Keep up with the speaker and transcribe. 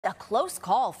A close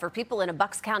call for people in a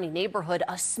Bucks County neighborhood.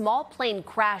 A small plane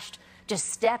crashed just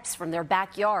steps from their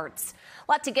backyards.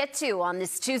 A lot to get to on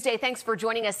this Tuesday. Thanks for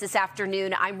joining us this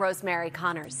afternoon. I'm Rosemary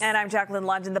Connors. And I'm Jacqueline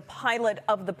London. The pilot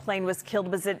of the plane was killed.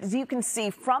 But as you can see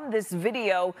from this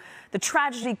video, the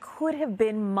tragedy could have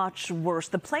been much worse.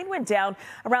 The plane went down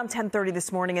around 10:30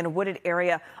 this morning in a wooded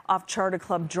area off Charter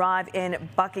Club Drive in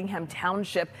Buckingham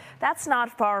Township. That's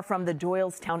not far from the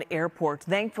Doylestown airport.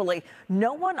 Thankfully,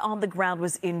 no one on the ground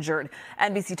was injured.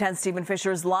 NBC10 Stephen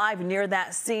Fisher is live near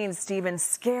that scene. Stephen,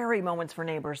 scary moments for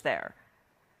neighbors there.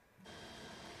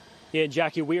 Yeah,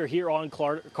 Jackie, we are here on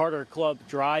Carter Club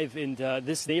Drive in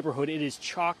this neighborhood. It is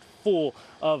chock full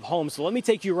of homes. So let me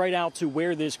take you right out to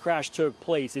where this crash took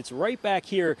place. It's right back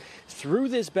here through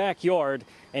this backyard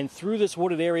and through this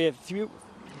wooded area.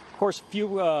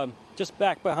 Just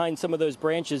back behind some of those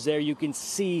branches there, you can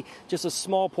see just a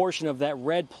small portion of that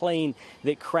red plane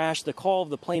that crashed. The call of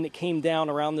the plane that came down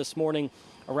around this morning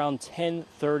around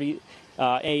 10:30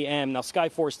 a.m. Now,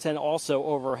 Skyforce 10 also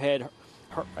overhead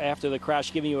after the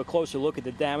crash, giving you a closer look at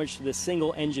the damage to the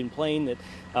single engine plane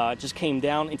that just came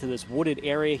down into this wooded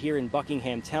area here in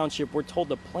Buckingham Township. We're told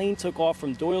the plane took off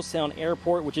from Doylestown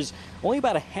Airport, which is only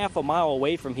about a half a mile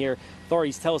away from here.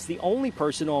 Authorities tell us the only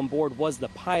person on board was the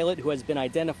pilot, who has been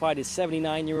identified as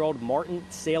 79-year-old Martin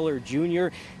Saylor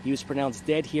Jr. He was pronounced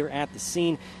dead here at the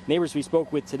scene. Neighbors we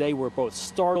spoke with today were both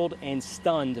startled and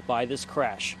stunned by this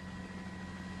crash.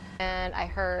 And I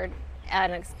heard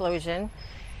an explosion.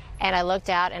 And I looked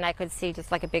out and I could see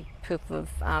just like a big poof of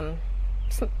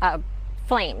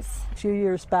flames. A few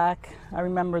years back, I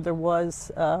remember there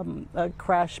was a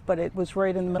crash, but it was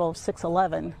right in the middle of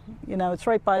 611. You know, it's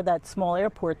right by that small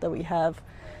airport that we have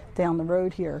down the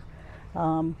road here.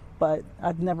 But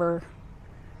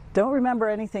don't remember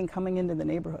anything coming into the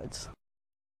neighborhoods.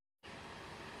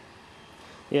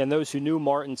 Yeah, and those who knew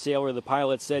Martin Saylor, the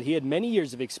pilot, said he had many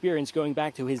years of experience going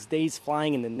back to his days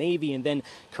flying in the Navy and then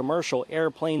commercial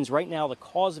airplanes. Right now, the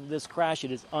cause of this crash,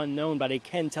 it is unknown, but I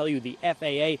can tell you the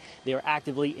FAA, they are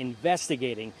actively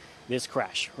investigating this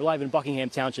crash. We're live in Buckingham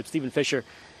Township. Stephen Fisher,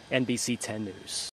 NBC 10 News.